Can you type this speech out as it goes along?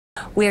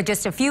We are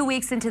just a few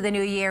weeks into the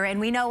new year, and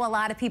we know a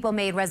lot of people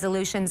made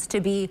resolutions to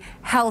be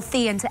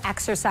healthy and to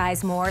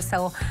exercise more.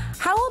 So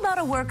how about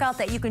a workout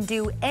that you can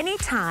do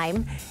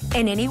anytime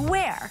and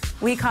anywhere?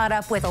 We caught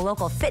up with a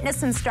local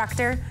fitness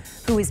instructor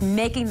who is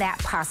making that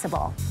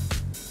possible.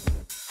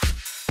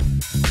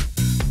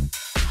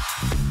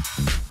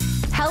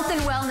 Health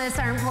and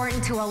wellness are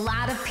important to a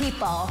lot of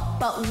people,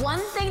 but one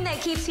thing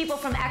that keeps people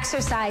from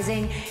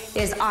exercising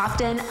is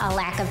often a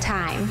lack of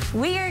time.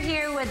 We are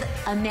here with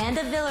Amanda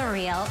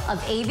Villarreal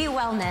of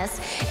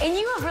AVWellness, and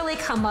you have really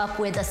come up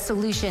with a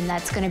solution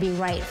that's going to be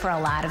right for a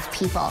lot of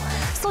people.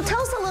 So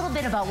tell us a little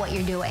bit about what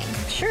you're doing.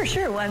 Sure.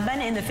 Well, I've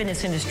been in the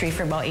fitness industry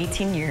for about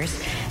 18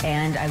 years,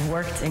 and I've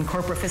worked in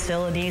corporate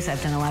facilities.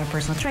 I've done a lot of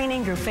personal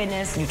training, group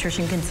fitness,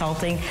 nutrition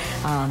consulting.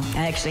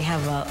 I actually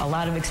have a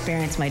lot of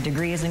experience. My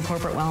degree is in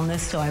corporate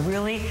wellness. So I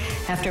really,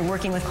 after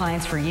working with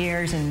clients for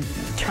years and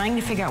trying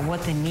to figure out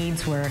what the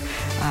needs were,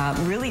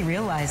 really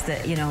realized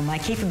that, my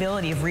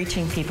capability of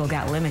reaching people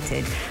got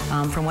limited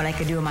from what I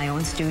could do in my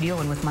own studio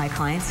and with my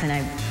clients. And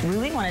I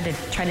really wanted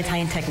to try to tie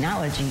in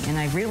technology. And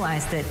I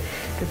realized that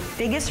the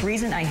biggest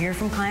reason I hear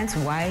from clients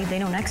why they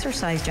don't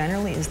exercise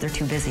generally is they're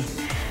too busy.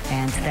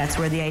 And that's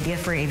where the idea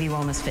for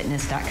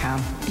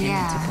AVWellnessFitness.com came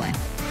into play.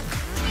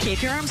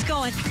 Keep your arms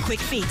going, quick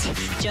feet,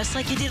 just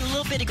like you did a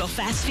little bit ago.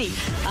 Fast feet,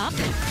 up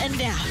and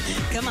down.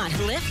 Come on,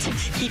 lift,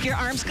 keep your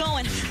arms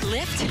going,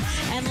 lift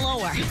and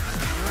lower.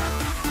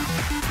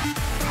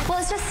 Well,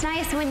 it's just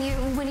nice when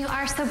you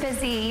are so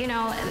busy.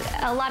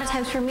 A lot of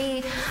times for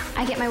me,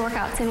 I get my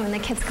workouts in when the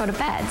kids go to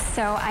bed,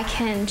 so I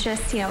can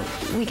just,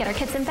 we get our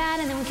kids in bed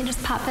and then we can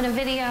just pop in a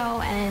video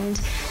and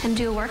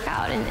do a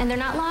workout. And they're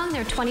not long;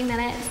 they're 20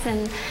 minutes,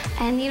 and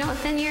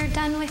then you're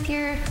done with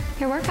your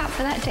workout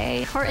for that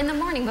day. Or in the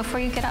morning before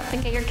you get up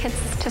and get your kids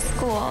to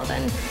school,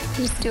 then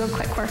you just do a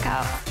quick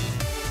workout.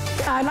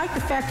 I like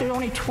the fact they're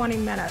only 20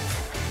 minutes.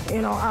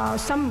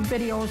 Some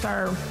videos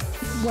are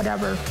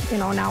whatever,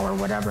 an hour,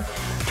 whatever.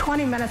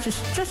 20 minutes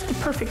is just the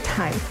perfect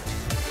time.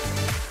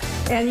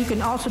 And you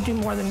can also do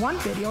more than one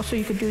video, so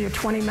you could do your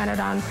 20-minute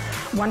on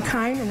one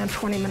kind and then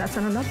 20 minutes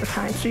on another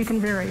kind, so you can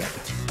vary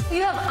it.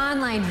 You have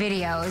online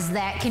videos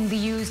that can be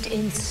used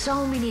in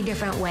so many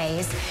different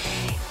ways.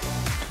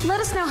 Let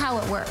us know how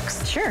it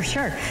works. Sure.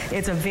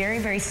 It's a very,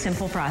 very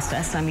simple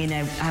process. I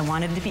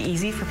wanted it to be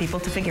easy for people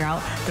to figure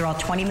out. They're all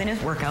 20-minute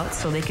workouts,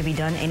 so they can be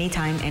done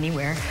anytime,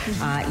 anywhere.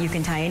 You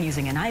can tie in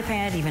using an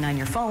iPad, even on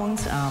your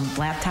phones,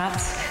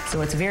 laptops, so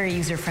it's very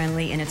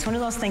user-friendly. And it's one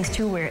of those things,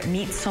 too, where it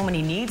meets so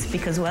many needs,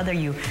 because whether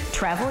you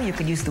travel, you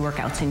could use the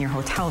workouts in your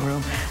hotel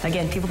room.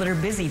 Again, people that are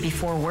busy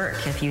before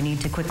work, if you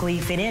need to quickly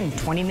fit in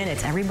 20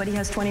 minutes. Everybody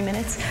has 20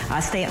 minutes.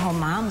 Stay-at-home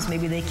moms,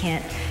 maybe they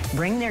can't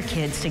bring their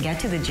kids to get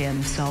to the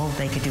gym, so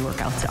they could do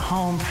workouts at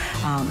home.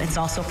 It's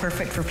also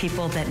perfect for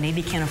people that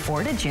maybe can't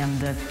afford a gym.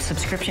 The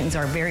subscriptions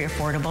are very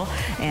affordable,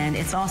 and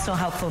it's also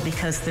helpful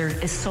because there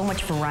is so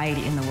much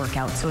variety in the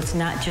workout. So it's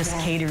not just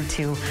catered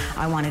to,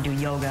 I want to do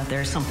yoga.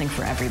 There's something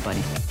for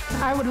everybody.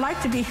 I would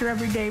like to be here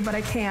every day, but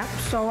I can't.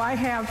 So I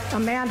have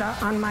Amanda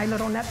on my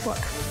little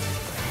netbook,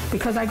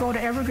 because I go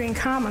to Evergreen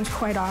Commons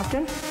quite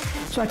often.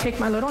 So I take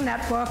my little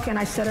netbook and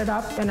I set it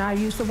up and I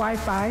use the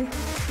Wi-Fi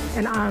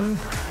and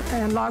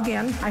log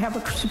in. I have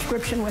a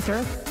subscription with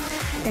her,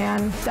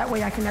 and that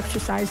way I can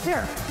exercise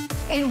there.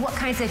 And what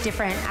kinds of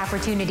different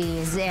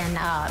opportunities and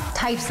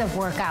types of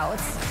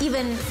workouts,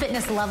 even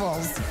fitness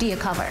levels, do you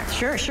cover?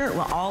 Sure.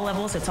 Well, all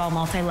levels, it's all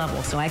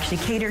multi-level. So I actually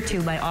cater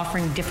to by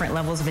offering different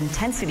levels of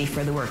intensity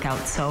for the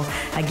workout. So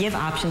I give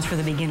options for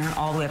the beginner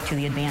all the way up to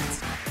the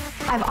advanced.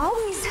 I've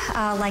always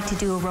liked to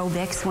do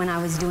aerobics when I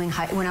was in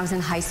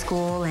high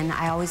school, and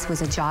I always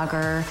was a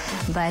jogger,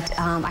 but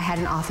I had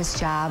an office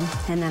job,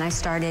 and then I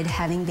started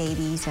having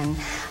babies, and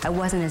I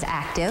wasn't as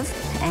active.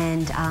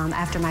 And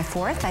after my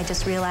fourth, I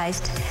just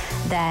realized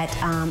that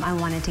I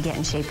wanted to get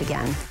in shape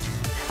again.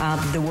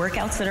 The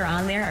workouts that are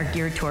on there are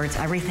geared towards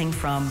everything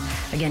from,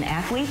 again,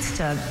 athletes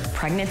to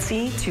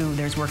pregnancy to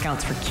there's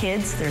workouts for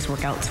kids, there's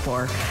workouts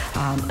for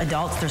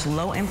adults, there's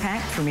low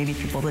impact for maybe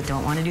people that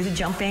don't want to do the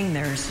jumping,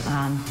 there's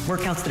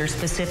workouts that are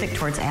specific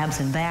towards abs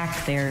and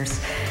back, there's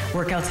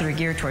workouts that are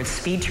geared towards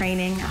speed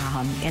training,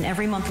 and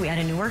every month we add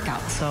a new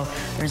workout, so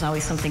there's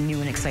always something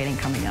new and exciting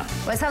coming up.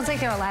 Well, it sounds like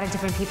there are a lot of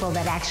different people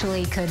that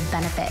actually could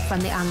benefit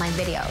from the online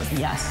videos.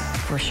 Yes,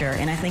 for sure,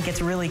 and I think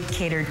it's really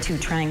catered to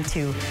trying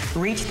to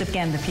reach the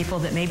people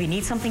that maybe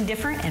need something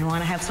different and want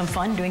to have some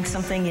fun doing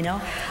something,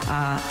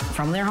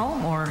 from their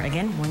home or,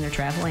 again, when they're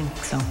traveling.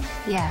 So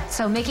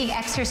making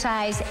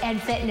exercise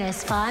and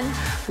fitness fun.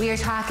 We are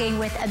talking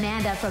with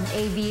Amanda from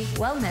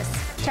AVWellness.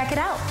 Check it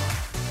out.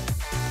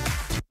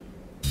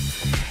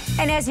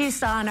 And as you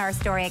saw in our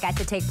story, I got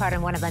to take part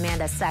in one of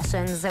Amanda's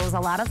sessions. It was a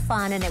lot of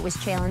fun, and it was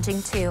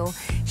challenging, too.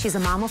 She's a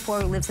mom of 4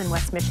 who lives in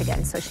West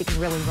Michigan, so she can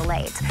really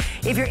relate.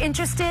 If you're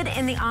interested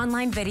in the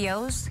online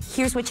videos,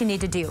 here's what you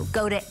need to do.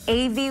 Go to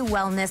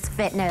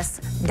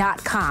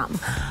AVWellnessFitness.com.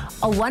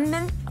 A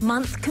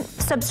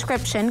 1-month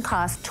subscription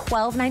costs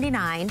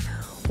 $12.99,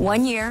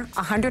 1 year,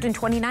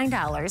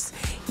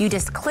 $129. You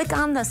just click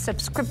on the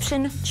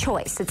subscription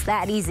choice. It's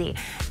that easy.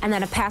 And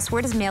then a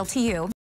password is mailed to you.